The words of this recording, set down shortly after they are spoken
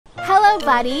Hello,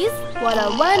 buddies. What a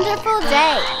wonderful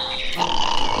day.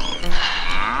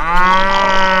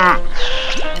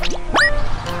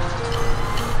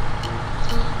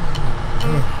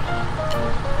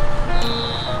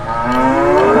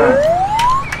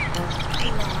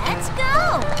 Let's go.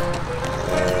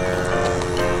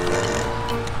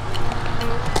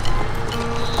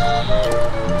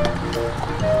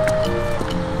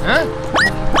 Huh?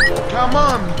 Come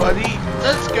on, buddy.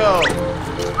 Let's go.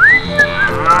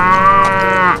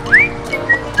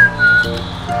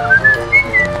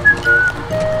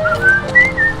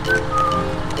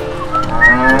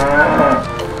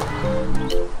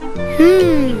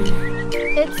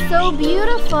 It's so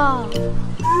beautiful.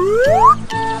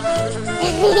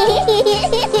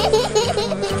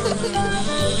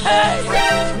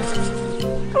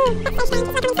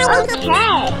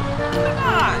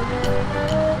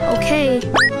 Okay.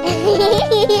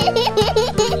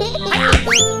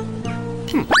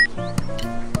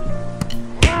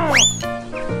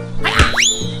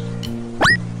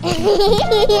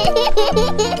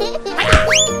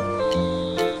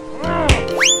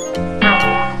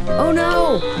 Oh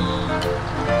no!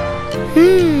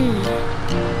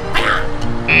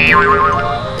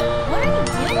 What are you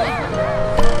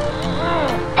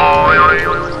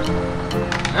doing?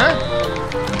 Huh?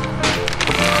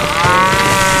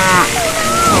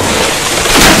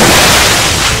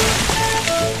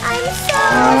 I'm so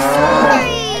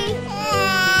sorry.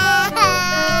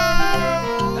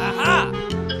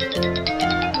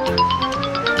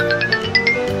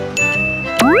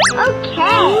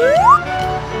 Okay.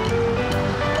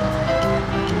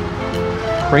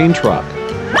 Crane truck.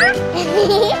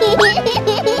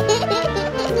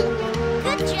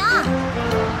 Good job.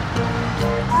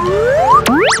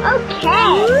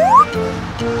 Okay.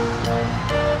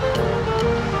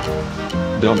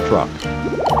 Dump truck.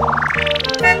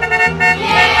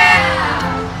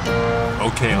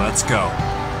 Okay, let's go.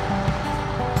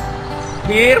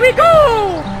 Here we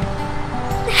go!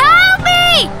 Help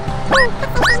me!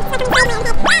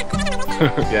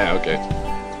 Yeah, okay.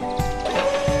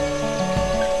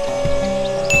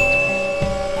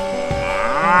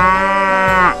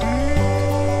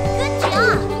 Good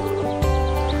job.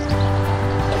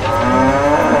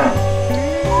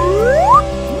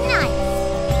 Nice.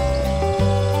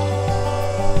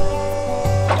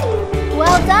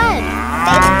 Well done.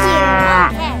 Thank you.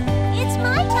 Okay, it's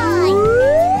my time.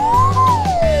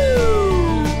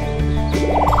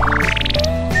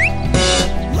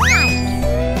 Nice.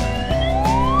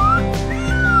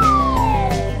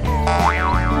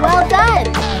 Well done.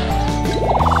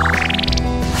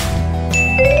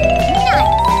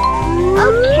 Nice.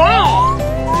 Okay.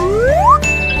 It's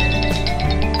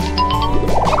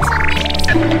amazing.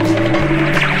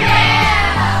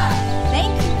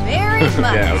 Thank you very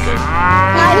much. Yeah, okay.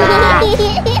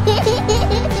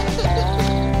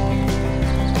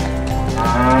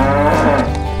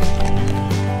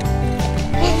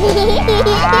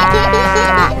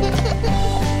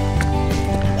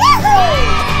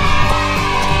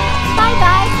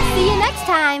 Bye-bye. See you next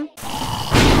time.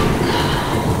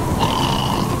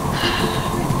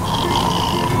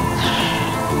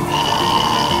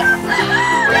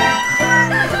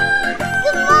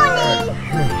 Good morning.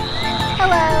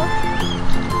 Hello.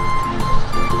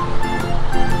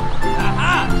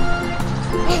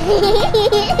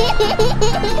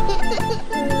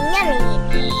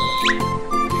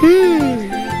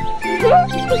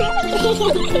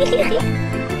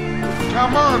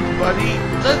 Come on, buddy.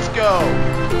 Let's go.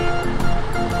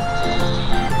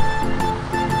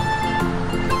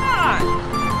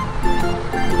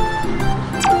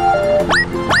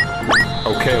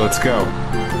 Okay, let's go.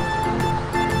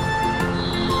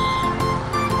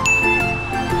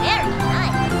 Very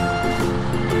nice.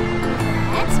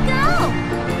 Let's go.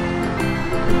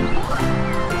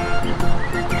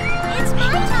 It's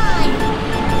my time.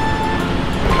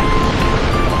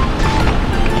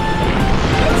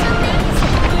 It's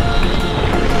amazing.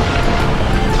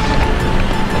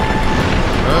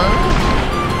 Huh?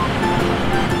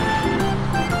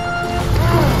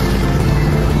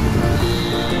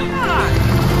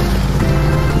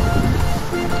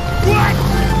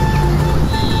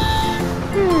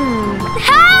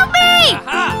 Help me!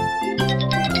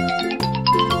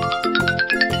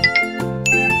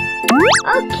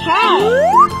 Okay.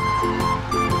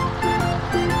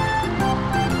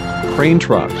 Crane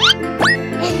truck.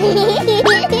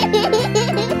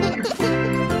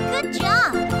 Good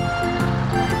job.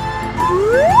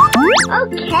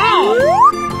 Okay.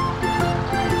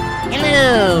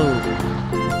 Hello!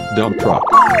 Dump truck.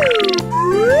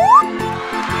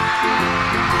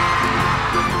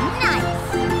 Nice.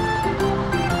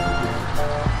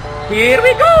 Here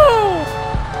we go!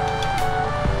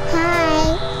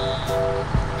 Hi.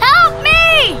 Help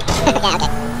me!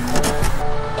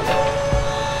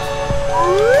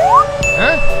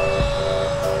 Huh?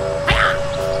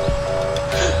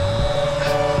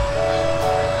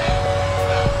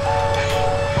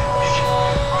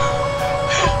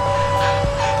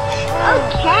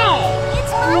 Okay.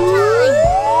 It's my time.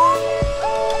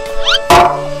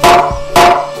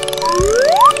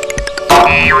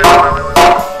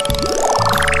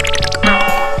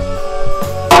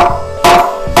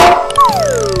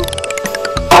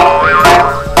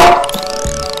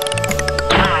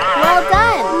 Well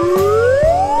done.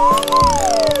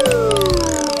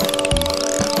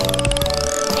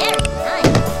 Very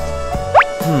nice.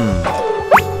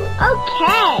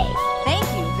 Okay. Thank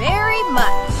you very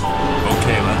much.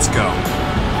 Okay, let's go.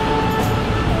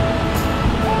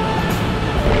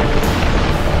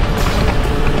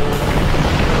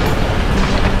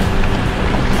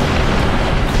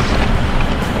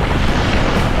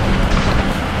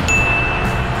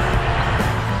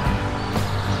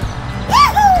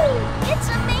 It's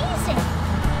amazing.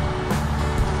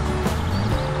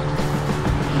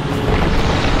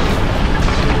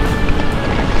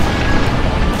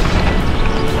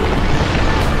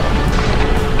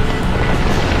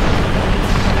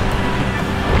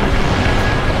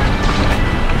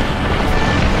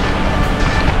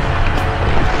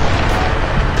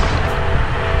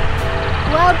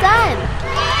 Well done.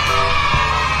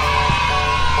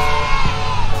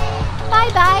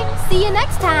 Bye-bye. See you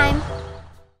next time.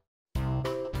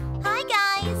 Hi,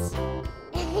 guys.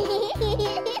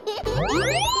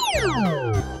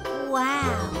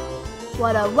 Wow.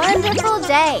 What a wonderful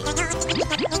day.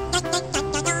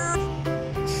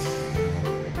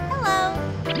 Hello.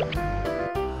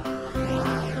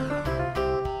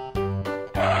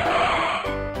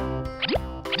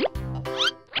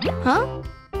 Huh?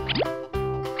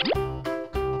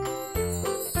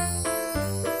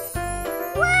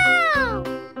 Wow.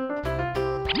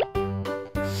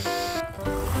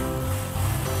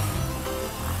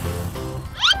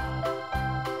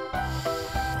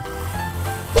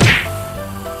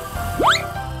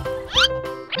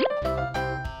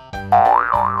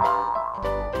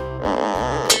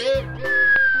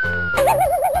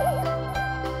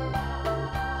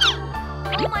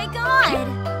 Oh my God.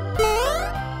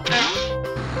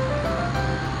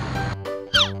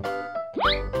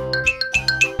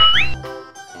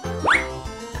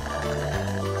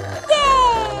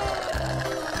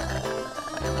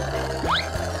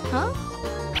 Huh?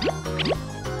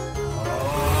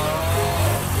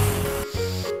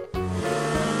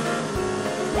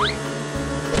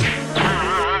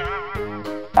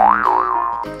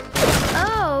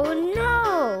 Oh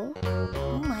no.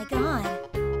 Oh my God.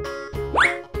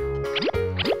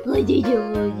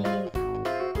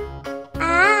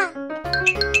 Ah.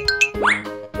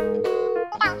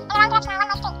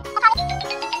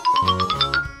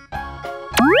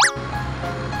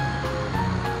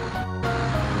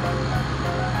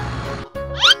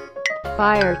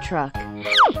 Fire truck.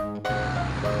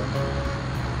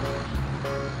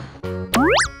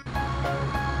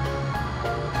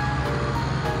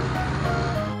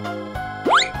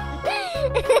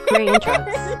 Grain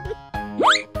trucks.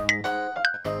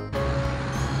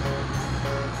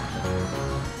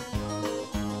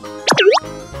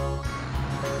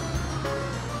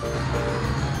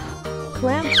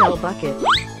 Clamshell bucket.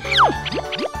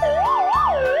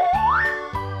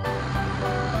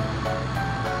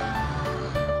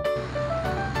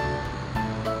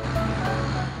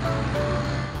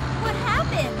 What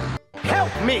happened?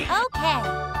 Help me! Okay.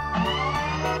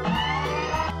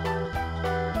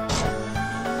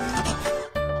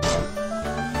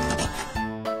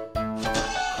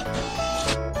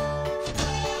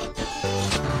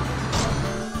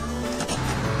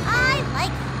 I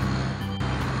like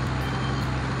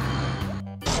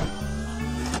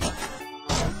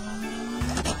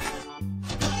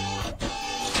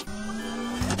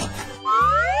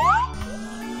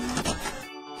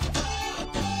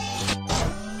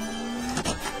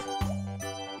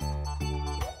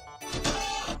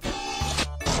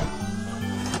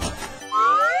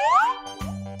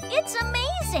It's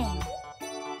amazing.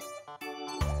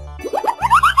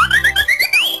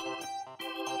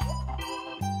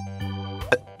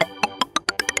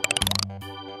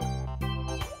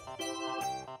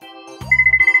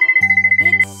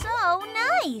 It's so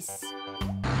nice.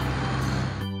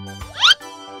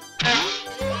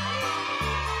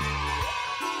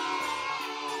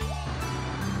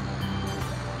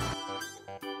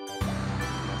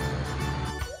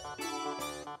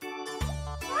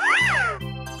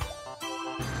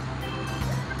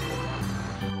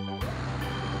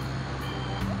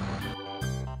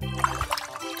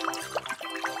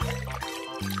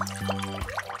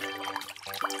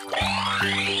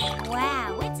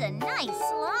 Nice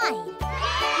slide.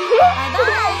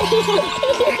 Bye-bye.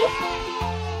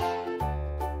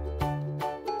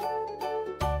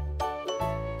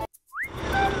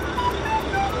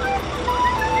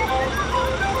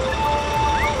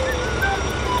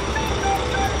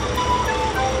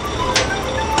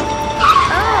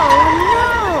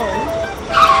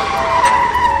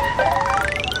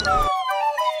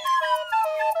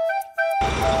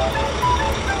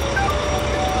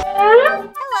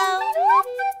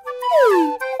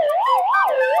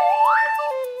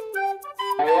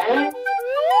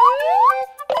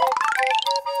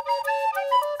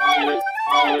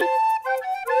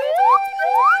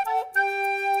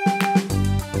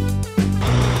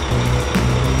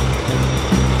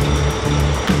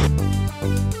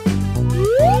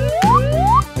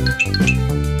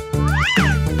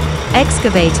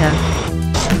 Excavator.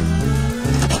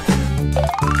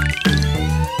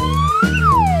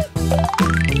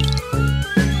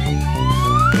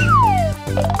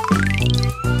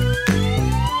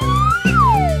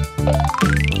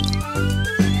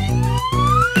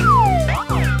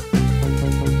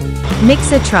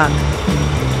 Mixer truck.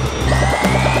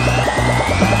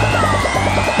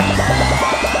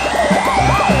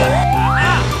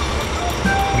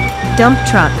 Dump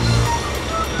truck.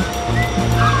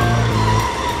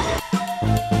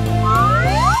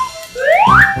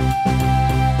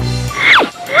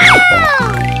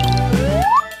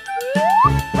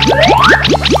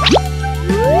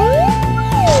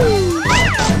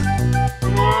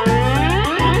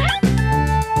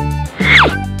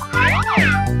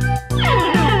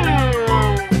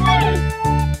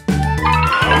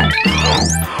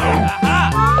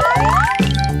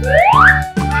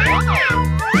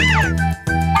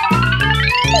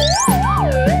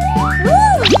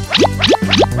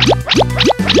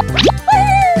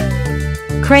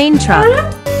 Crane truck.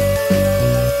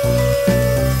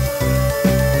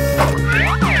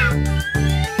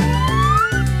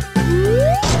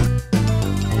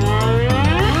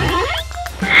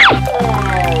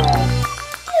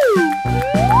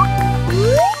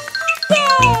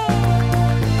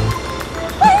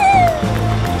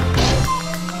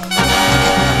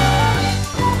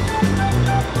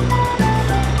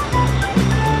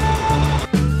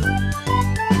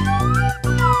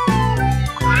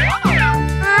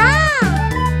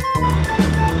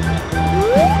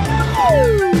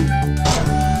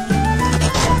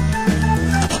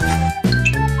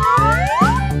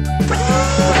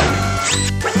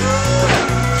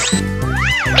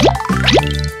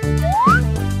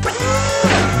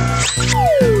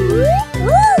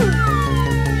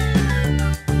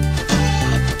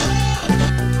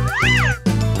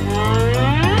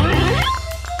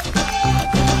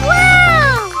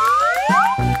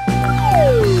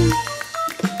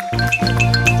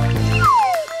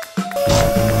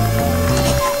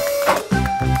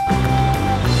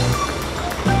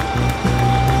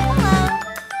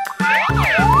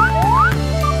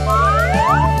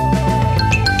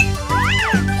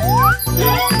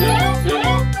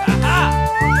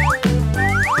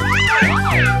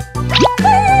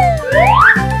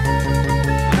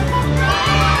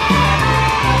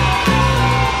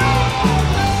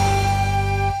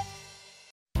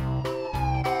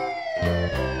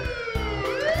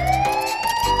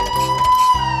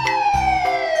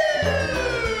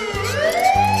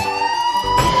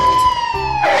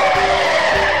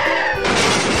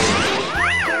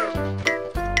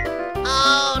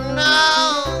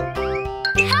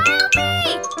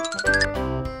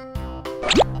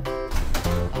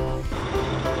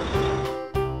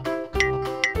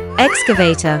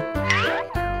 Excavator.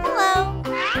 Hello.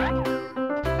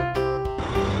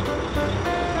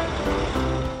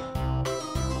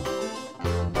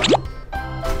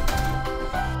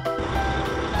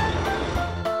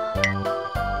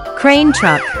 Crane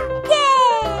truck.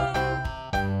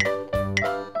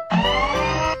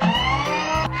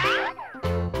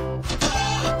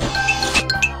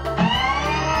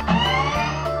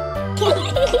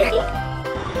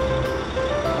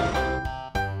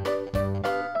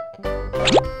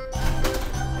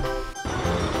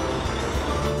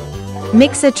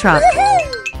 Mixer truck.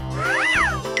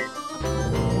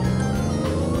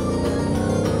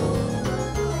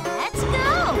 Let's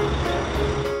go.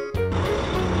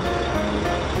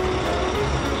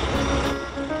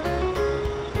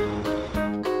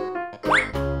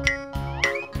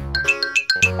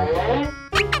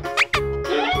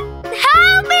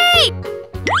 Help me!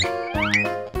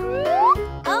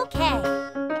 Okay.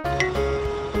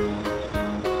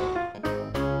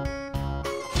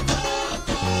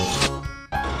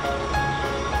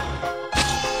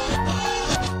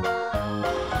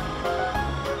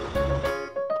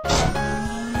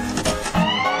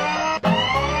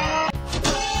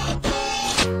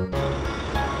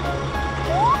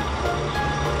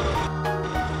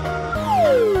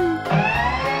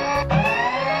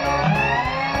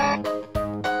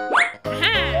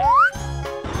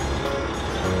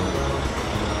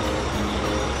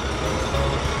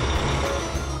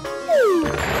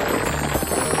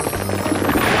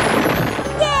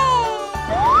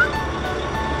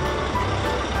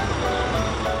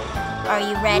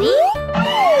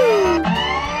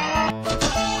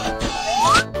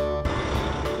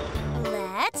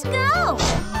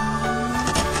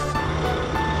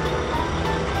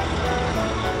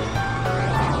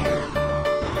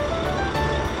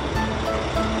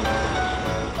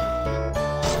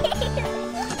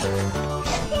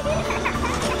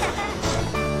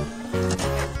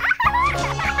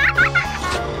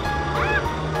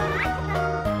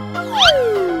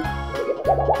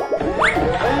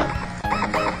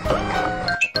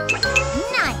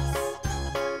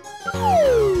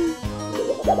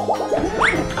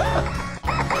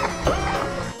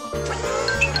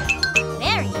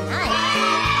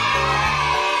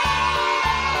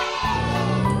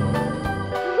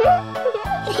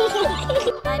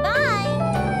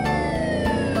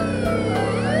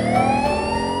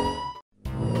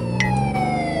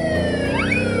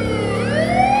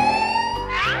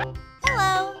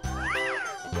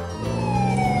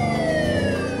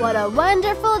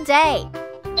 wonderful day.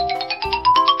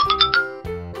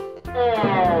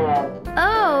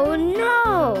 Oh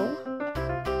no!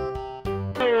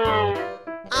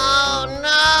 Oh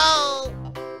no!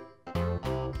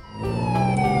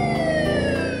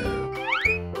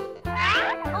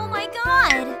 Oh my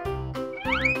God!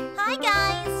 Hi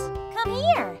guys! Come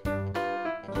here!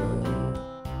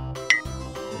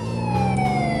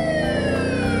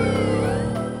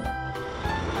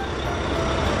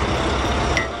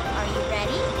 Are you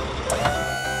ready?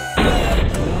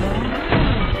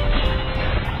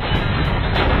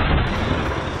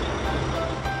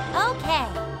 Okay.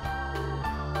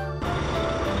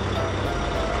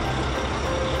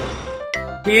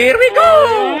 Here we go!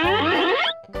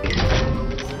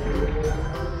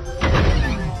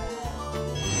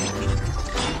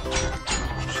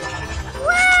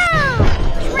 Wow!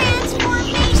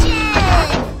 Transformation!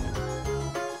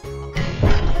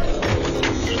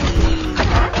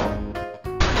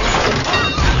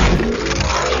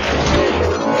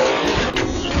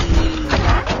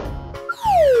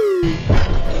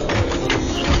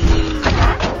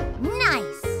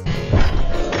 Nice!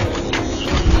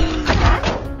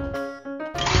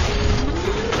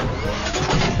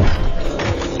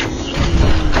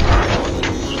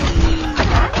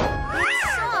 It's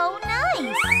so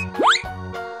nice!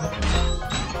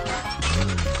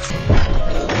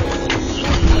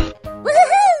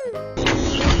 Woohoo!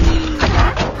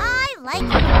 I like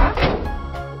it.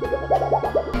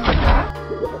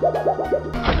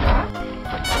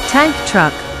 Tank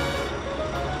truck.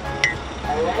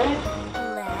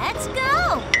 Let's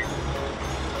go!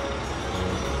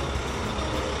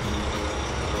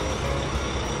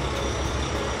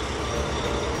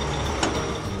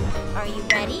 Are you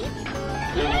ready?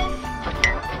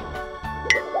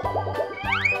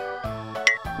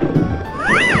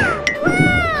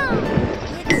 Wow!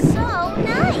 It's so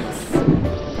nice!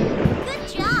 Good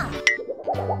job!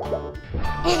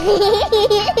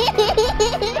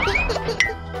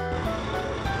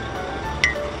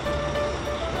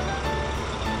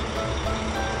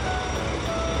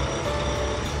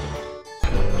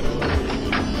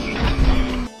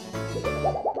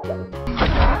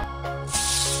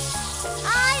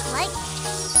 I like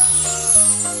it.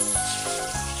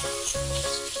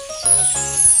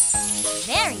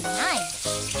 Very nice.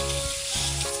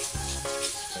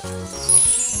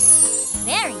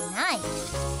 Very nice.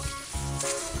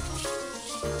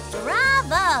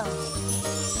 Bravo!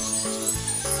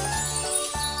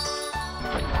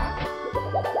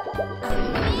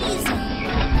 Amazing!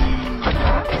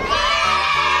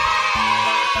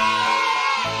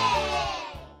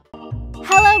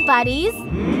 Hello, buddies!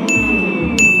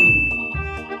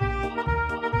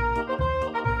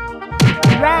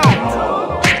 Red!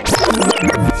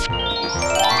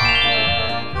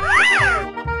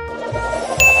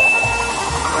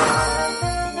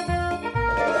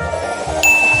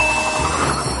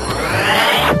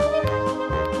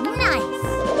 Nice!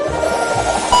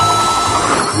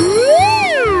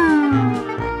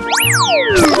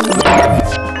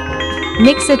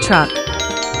 Mixer truck.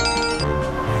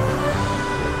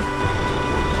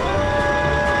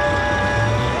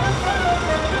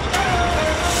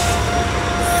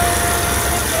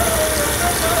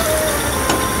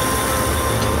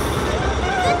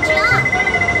 Good job!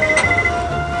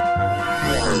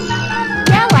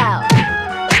 Yellow!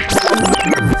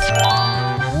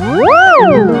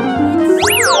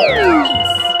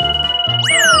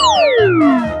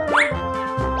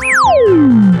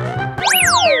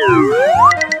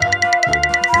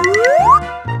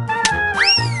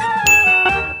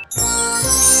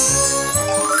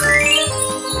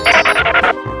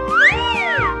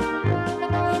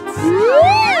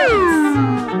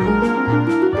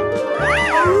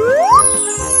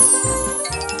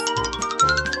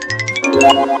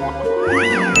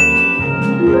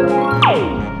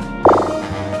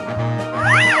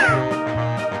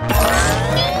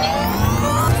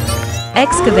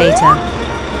 Excavator.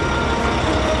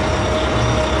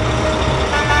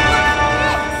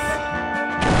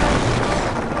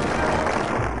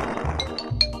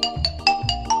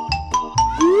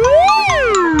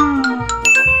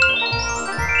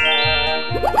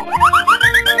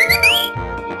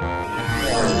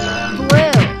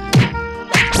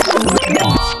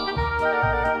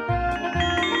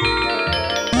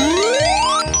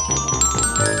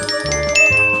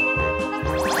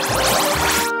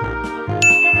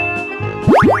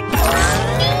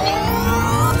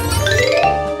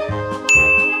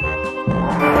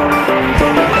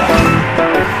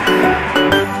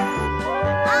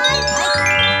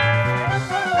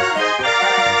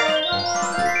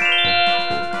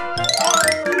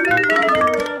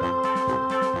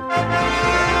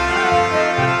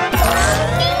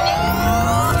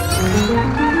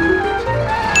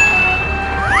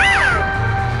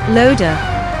 Loader.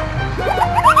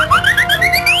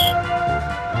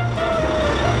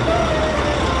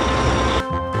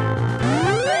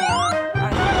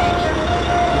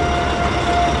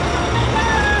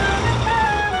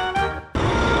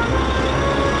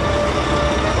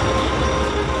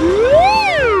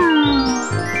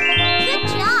 Good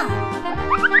job.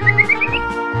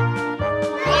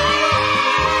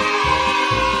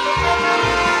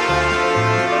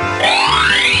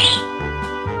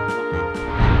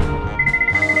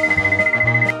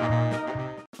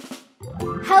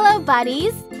 Hello,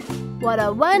 buddies. What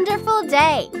a wonderful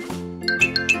day.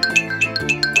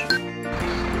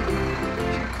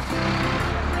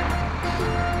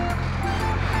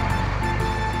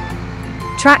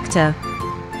 Tractor.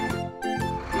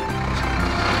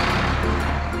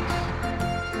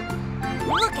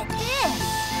 Look at this.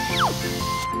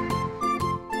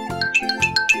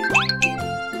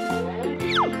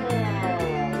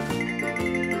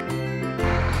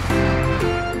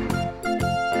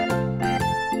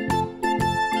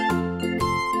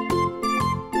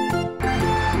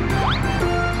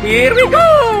 Here we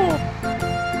go!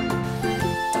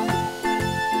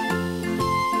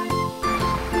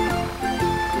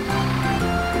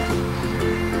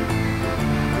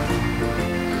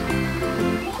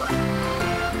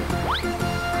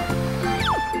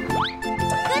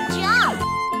 Good job.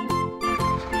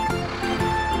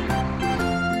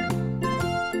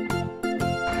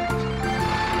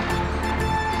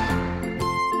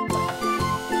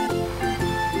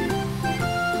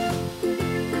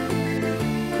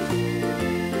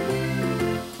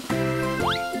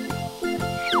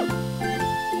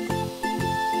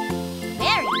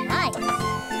 Very nice.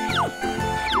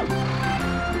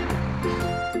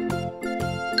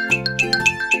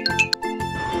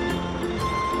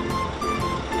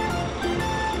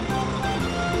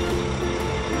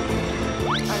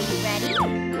 Are you ready?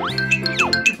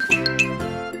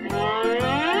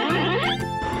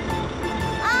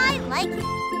 I like it.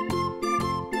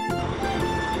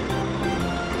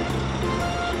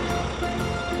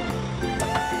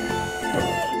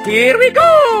 Here we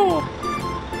go!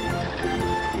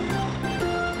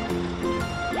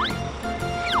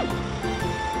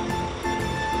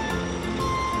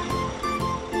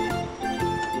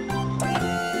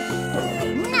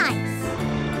 Nice.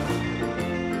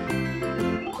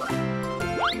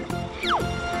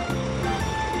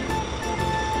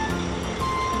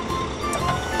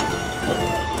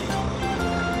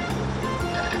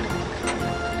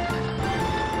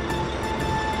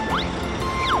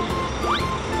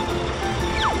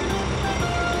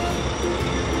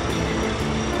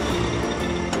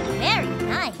 Very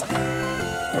nice.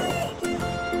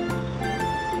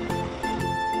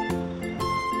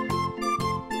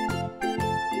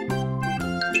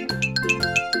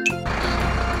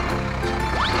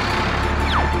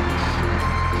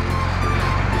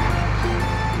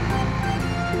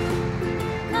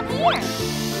 Come here.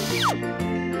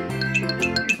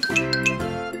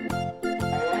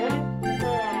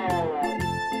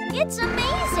 It's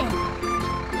amazing.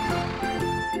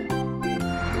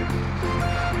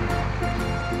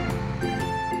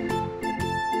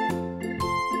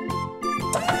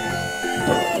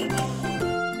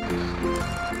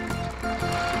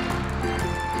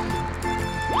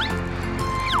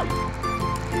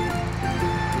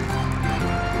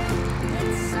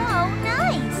 It's so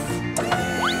nice.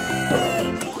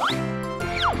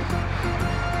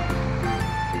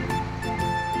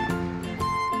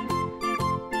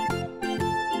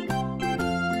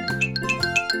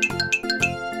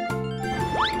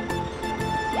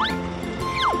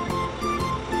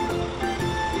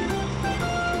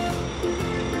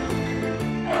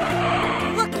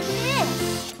 Look at this.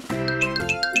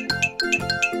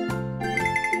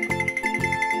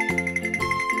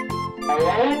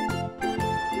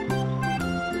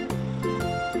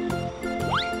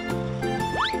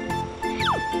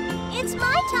 It's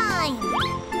my time.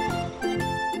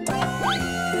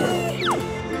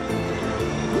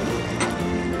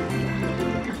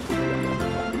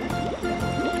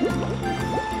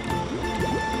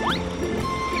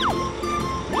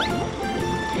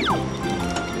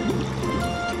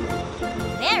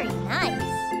 Very nice.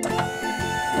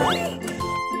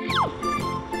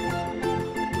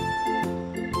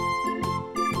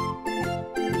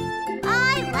 I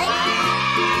like it.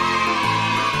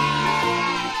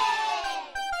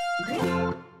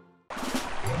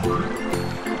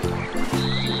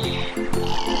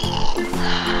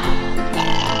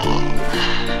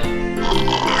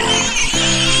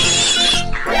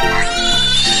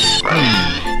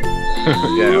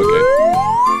 Yeah, okay.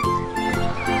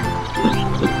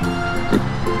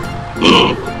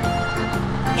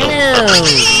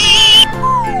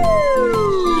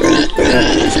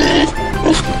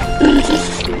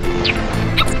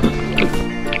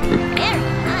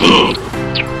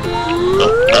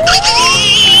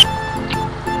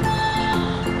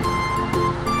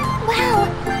 Wow,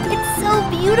 it's so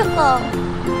beautiful.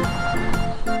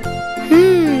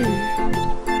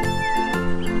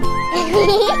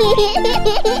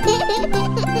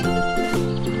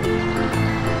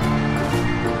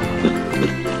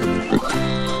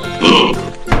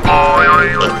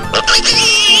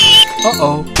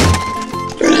 Uh-oh.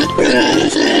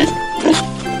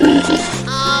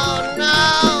 Oh no!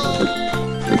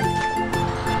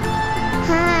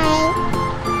 Hi.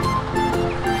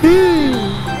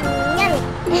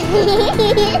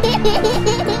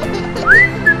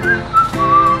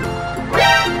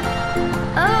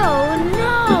 Oh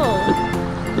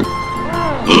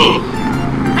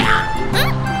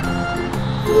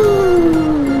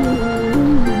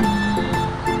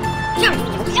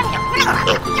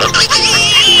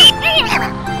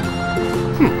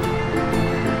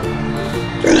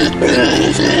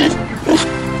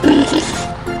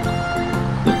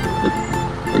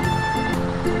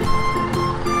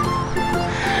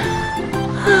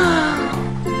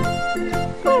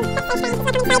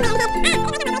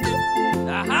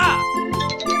Aha!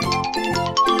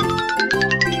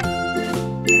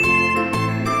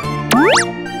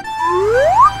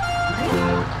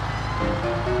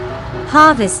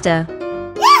 Harvester.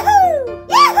 Yahoo!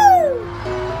 Yahoo!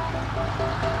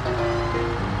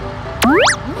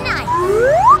 Nice.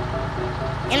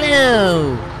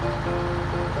 Hello!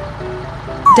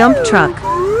 Dump truck.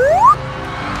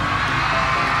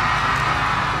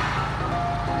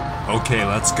 Okay,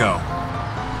 let's go.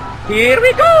 Here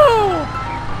we go!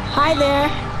 Hi there.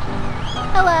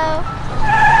 Hello.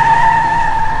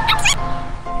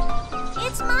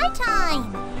 It's my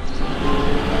time.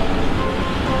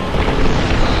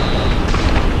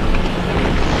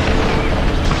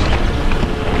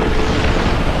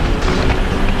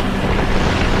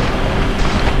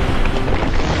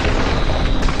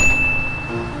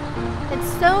 It's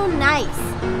so nice.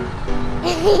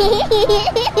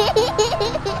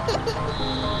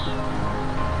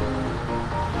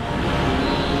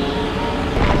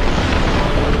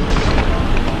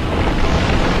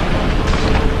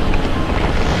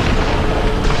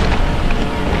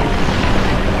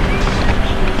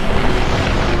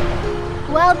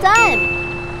 Well done.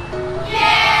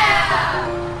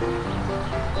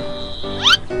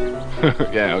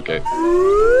 Yeah, okay.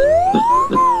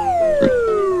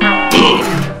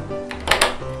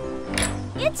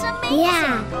 It's amazing.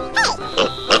 Yeah.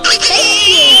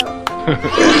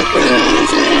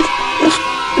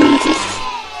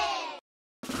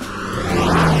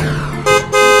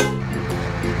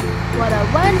 What a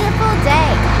wonderful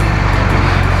day.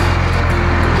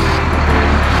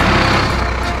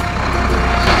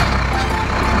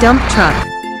 Dump truck.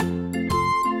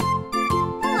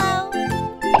 Hello.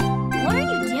 What are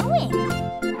you doing?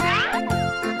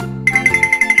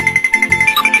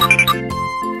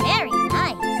 Very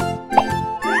nice.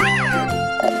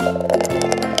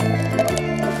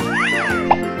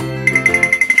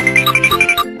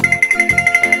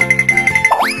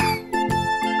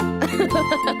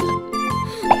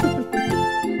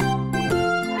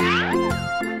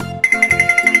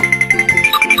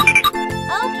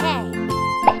 Okay.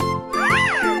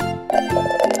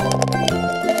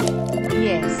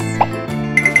 Yes.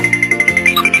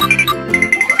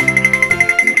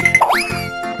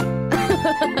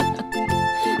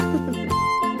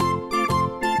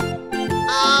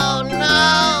 Oh no!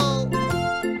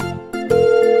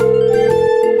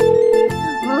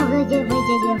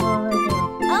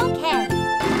 Okay.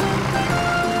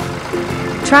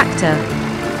 Tractor.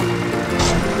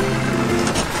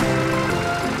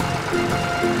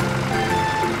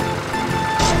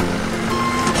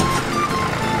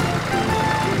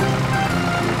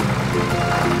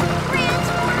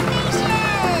 Transformation!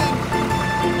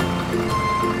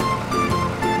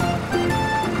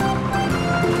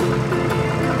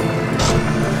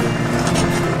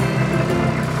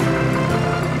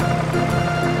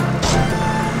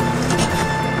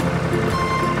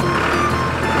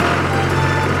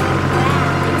 Wow!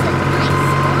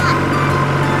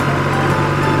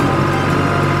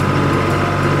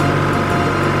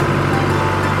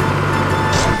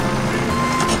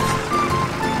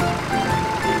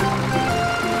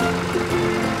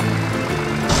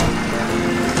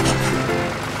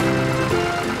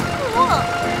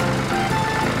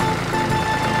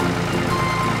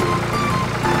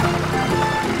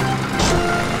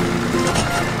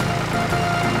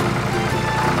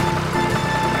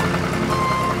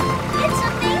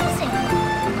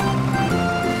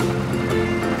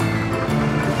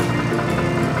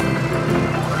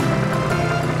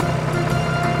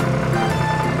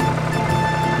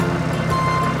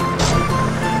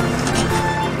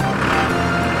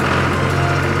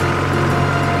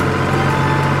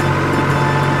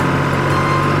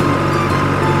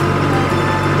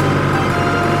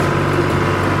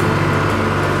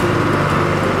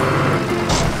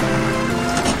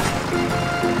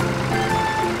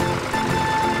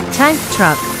 Tank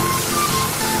truck.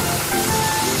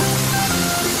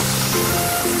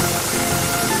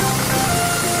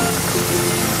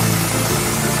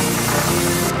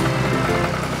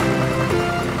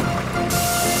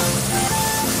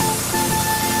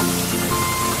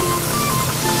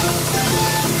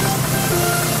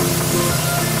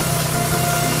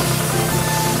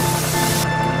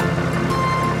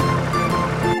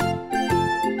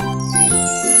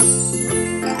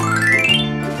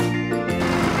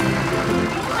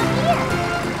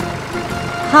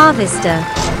 Harvester.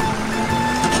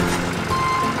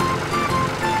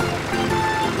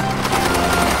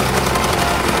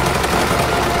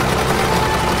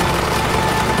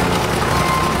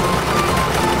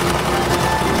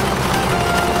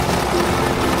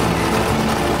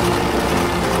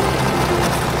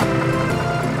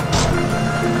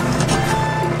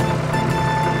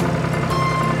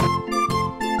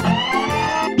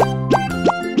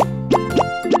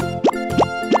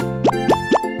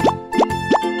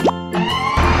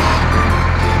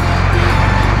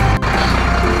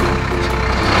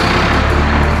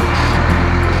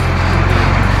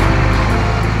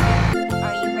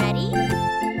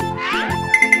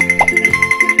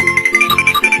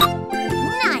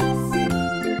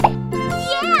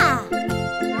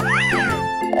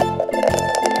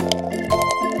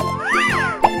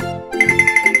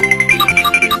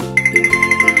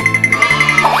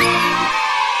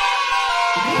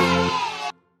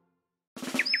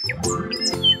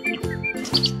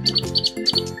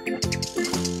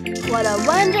 What a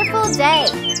wonderful day!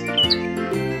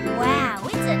 Wow,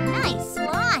 it's a nice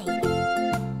slide.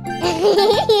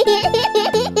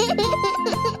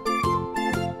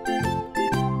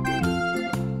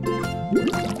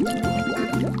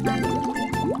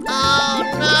 Oh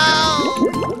no!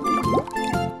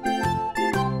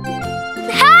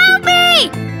 Help me!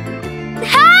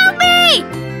 Help me!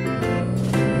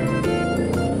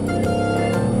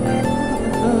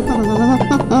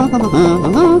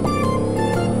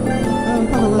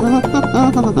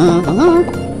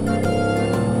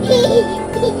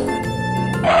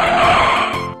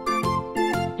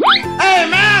 Hey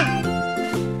man!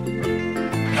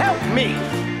 Help me!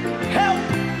 Help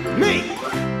me!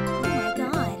 Oh my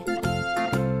god.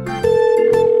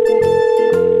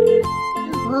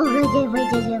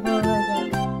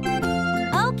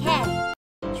 Okay.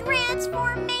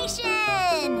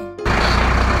 Transformation!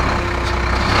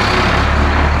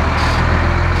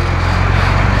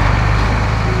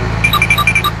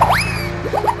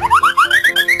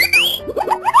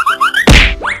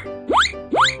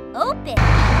 Open.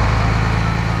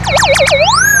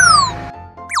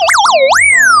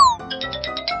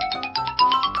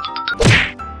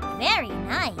 Very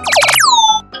nice.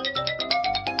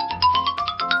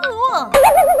 Cool.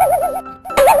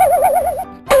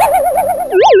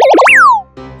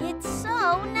 It's so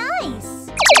nice.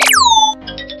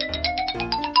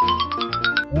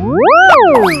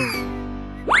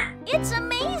 It's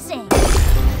amazing.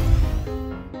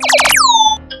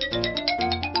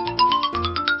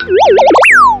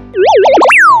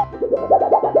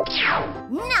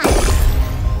 Nice.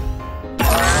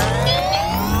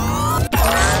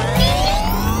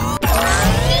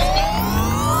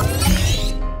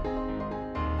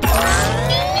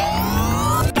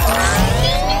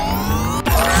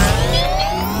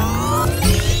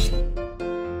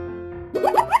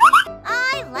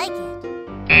 I like it.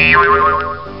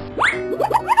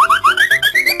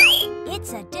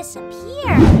 It's a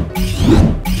disappear.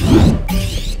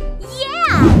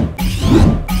 Yeah!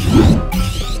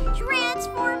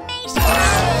 Transformation!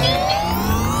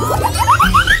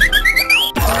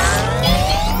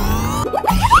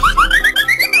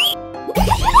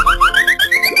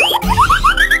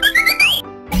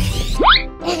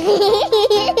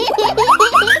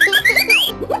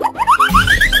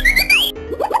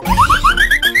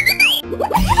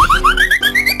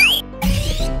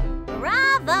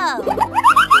 Bravo!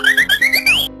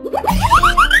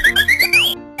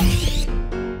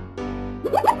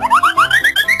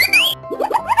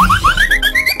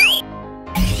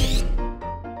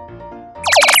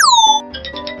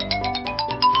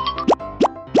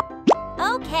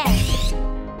 Okay.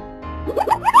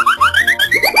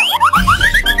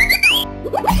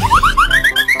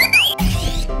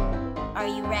 Are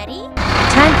you ready?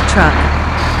 Tank truck.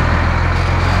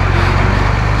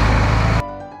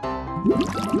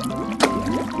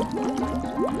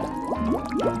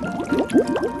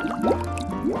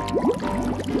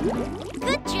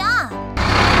 Good job!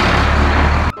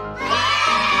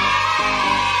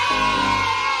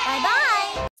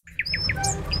 Bye-bye!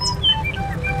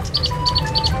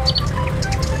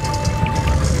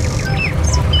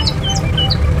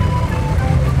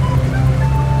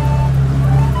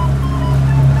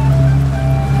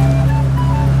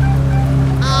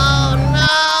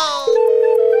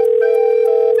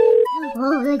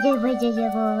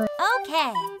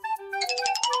 Okay.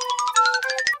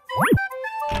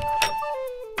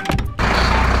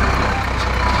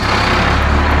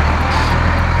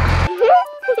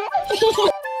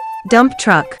 Dump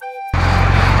truck.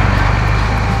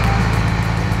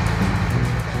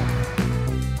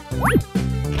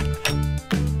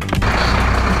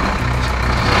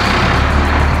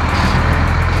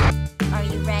 Are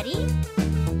you ready?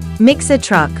 Mixer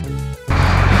truck.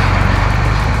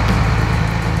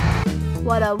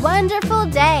 What a wonderful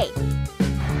day!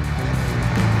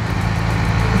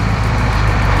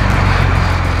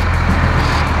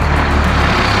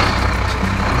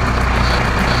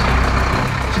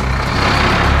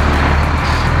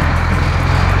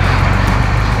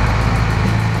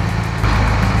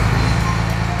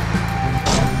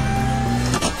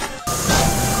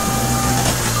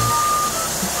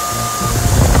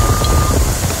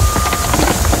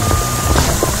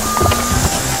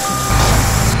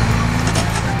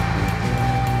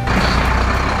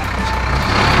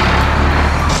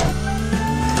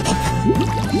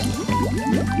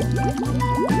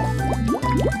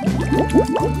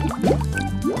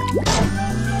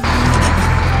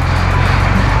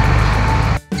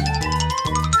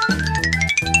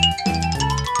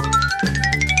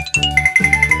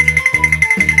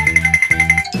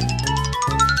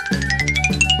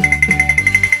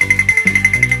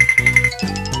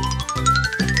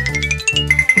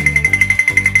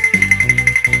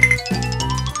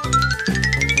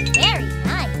 Very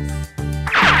nice.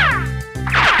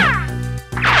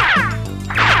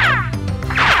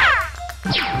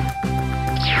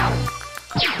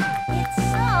 It's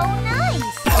so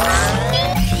nice.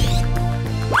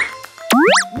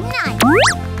 Nice.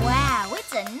 Wow,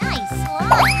 it's a nice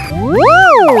slide.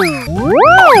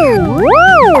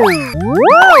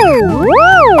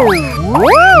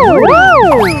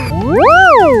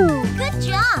 Good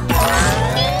job.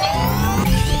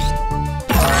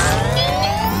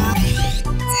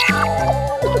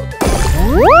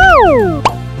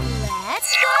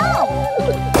 Let's go.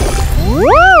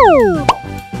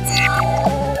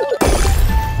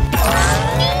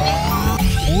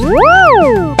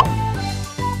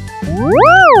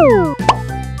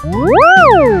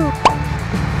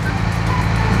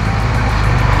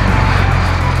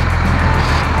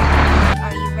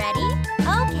 Are you ready?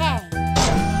 Okay.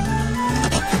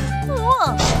 Whoa.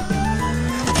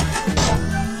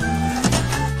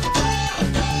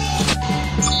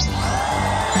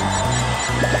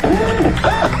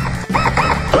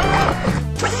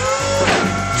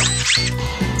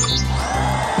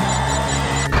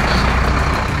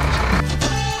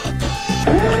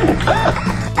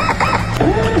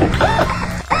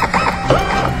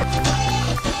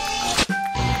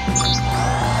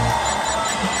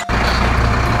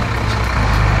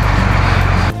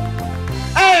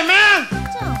 Hey, man!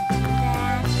 Don't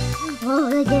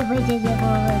do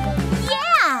that.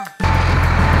 Yeah!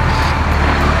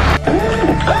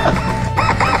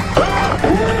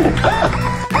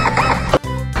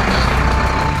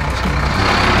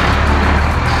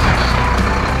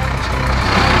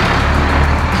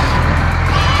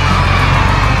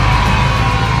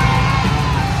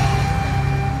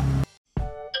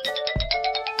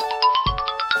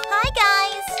 Hi,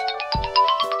 guys!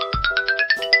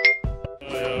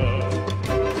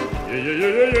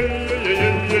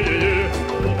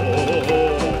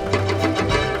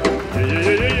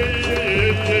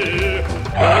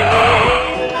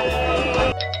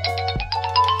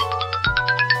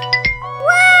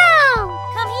 Wow!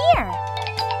 Come here!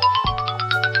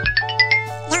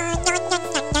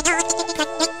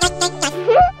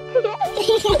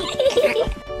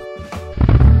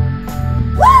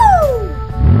 Woo!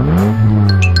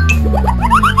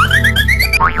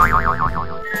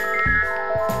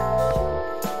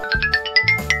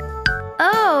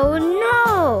 Oh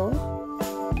no!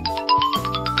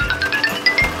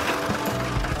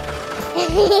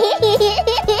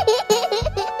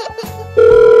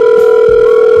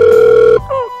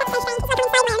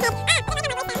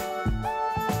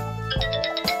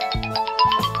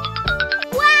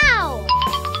 Wow!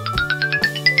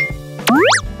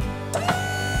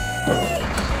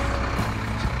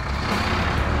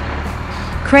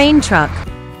 Crane truck.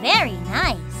 Very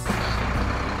nice.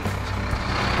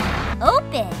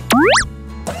 Open.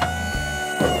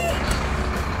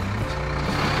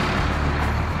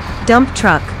 Dump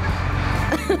truck.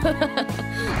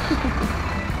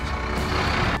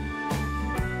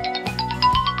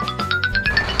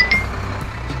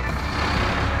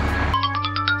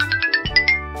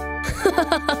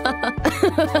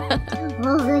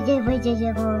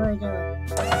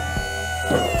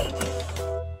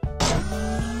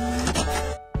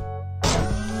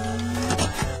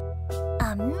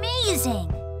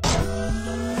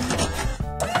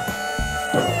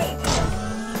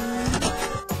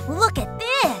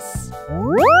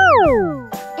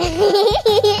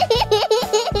 I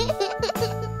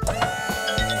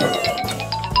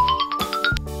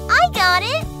got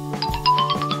it.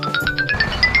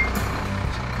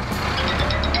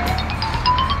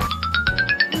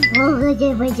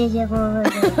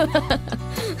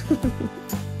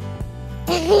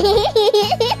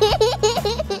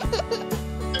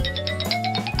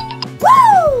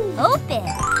 Woo! Open.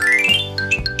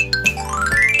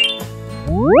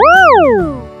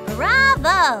 Woo!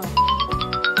 Bravo!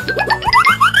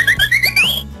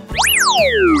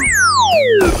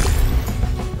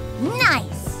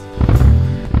 Nice!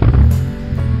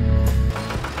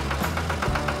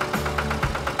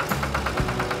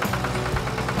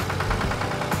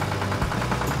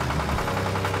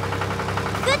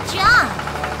 Good job!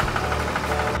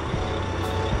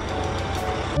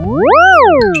 Woo!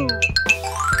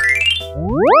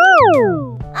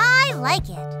 Woo! I like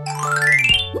it.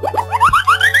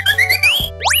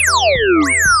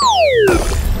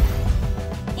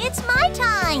 It's my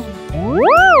time!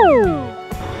 Woo!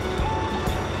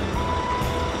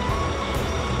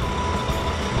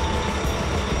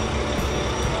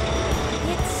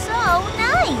 It's so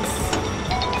nice!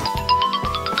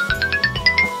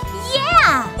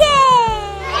 Yeah! Yay!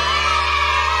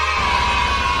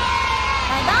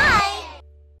 Bye-bye!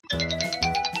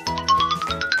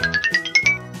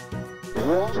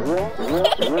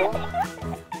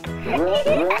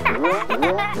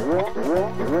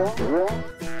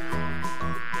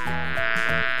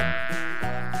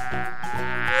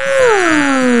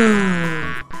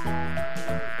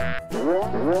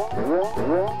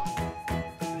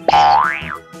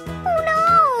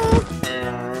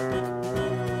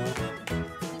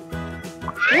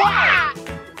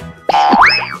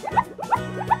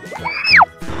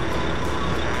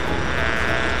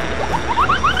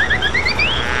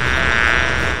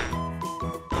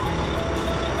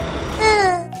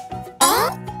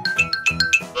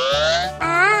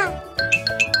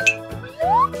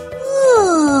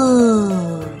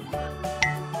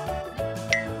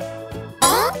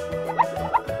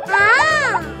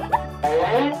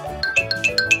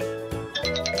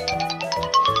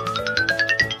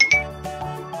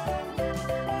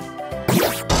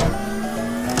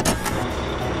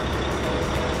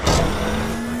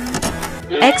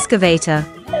 Excavator.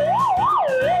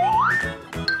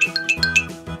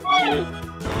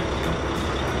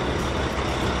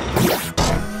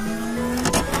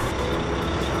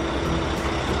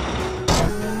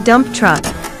 Dump truck.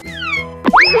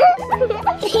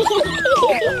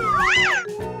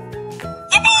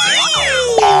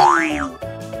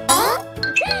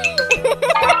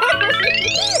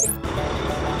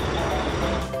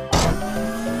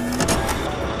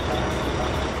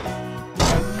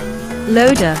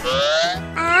 Loader.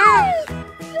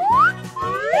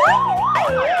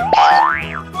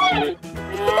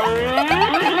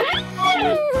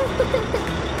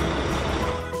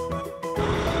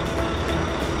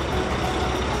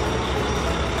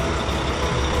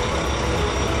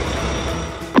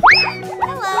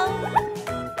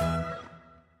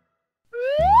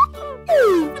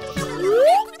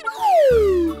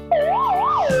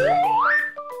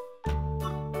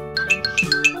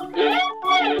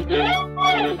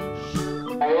 Hello.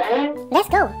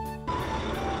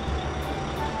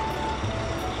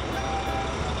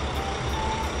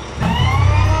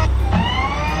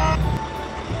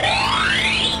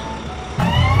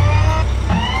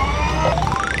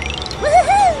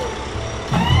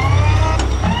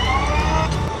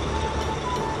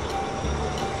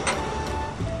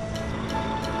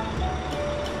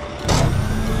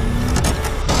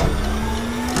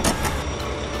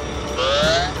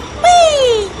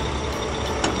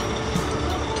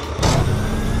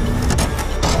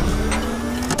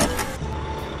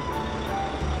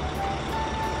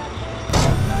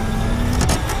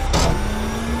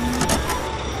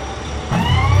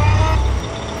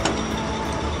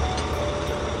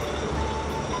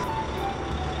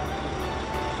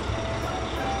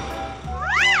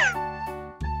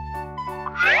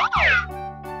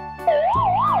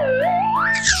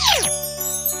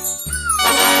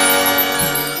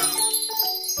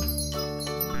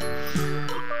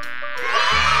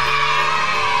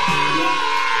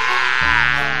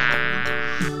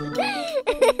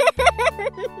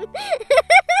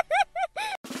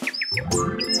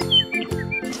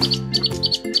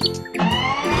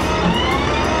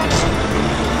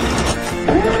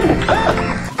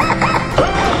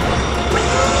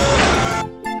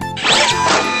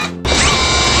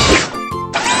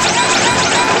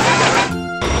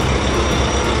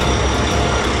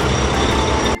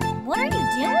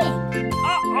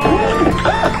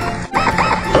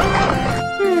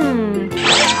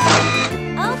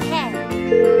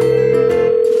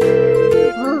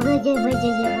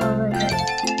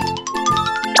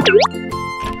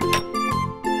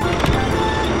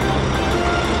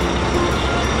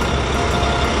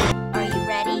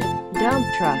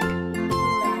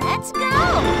 Let's go!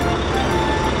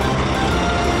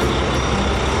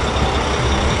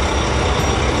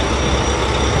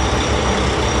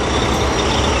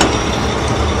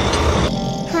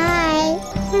 Hi.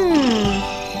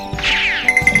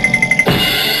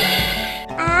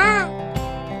 Ah.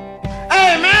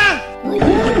 Hey, man!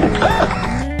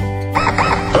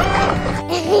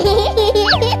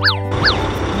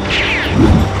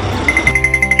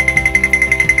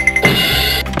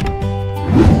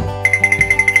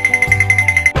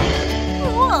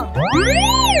 Whoa!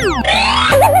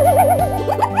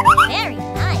 Very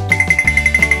nice.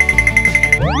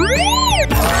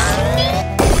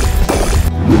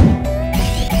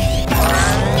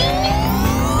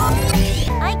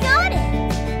 I got it.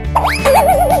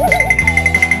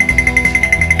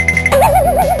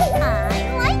 I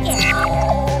like it.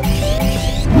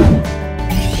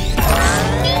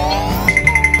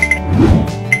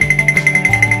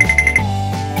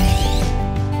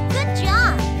 Good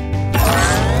job.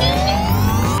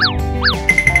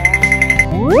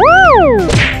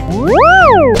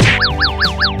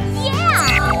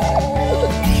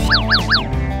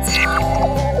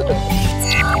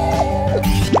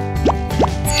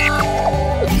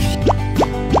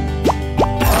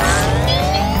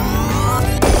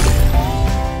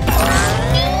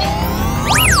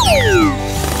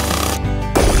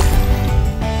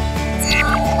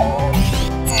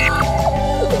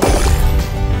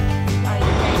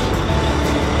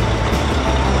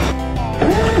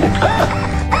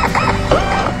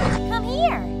 Come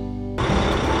here.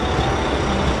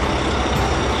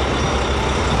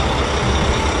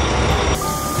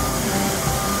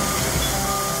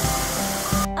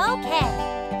 Okay.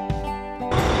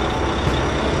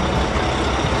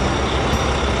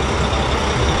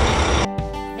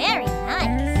 Very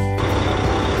nice.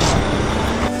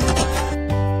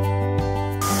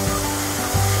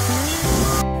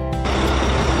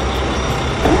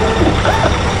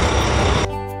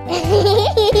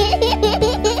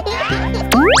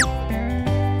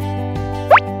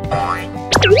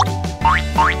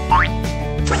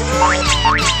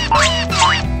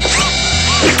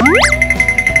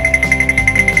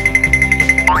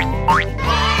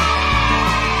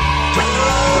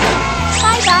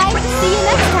 Bye-bye. See you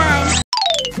next time.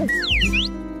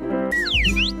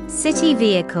 City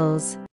vehicles.